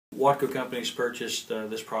Watco Companies purchased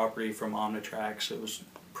this property from Omnitrax. It was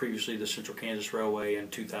previously the Central Kansas Railway in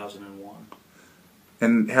 2001.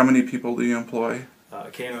 And how many people do you employ?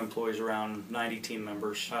 K&O employs around 90 team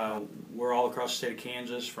members. We're all across the state of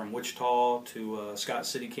Kansas, from Wichita to Scott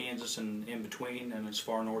City, Kansas, and in between, and as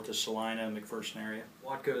far north as Salina and McPherson area.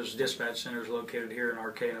 Watco's dispatch center is located here in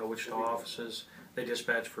our K&O Wichita offices. They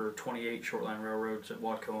dispatch for 28 short-line railroads that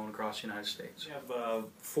Watco own across the United States. We have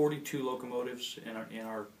 42 locomotives in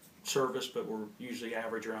our service, but we're usually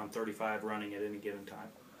average around 35 running at any given time.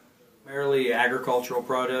 Primarily agricultural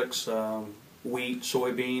products, wheat,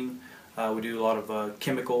 soybean. We do a lot of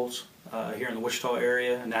chemicals here in the Wichita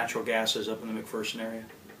area, and natural gases up in the McPherson area.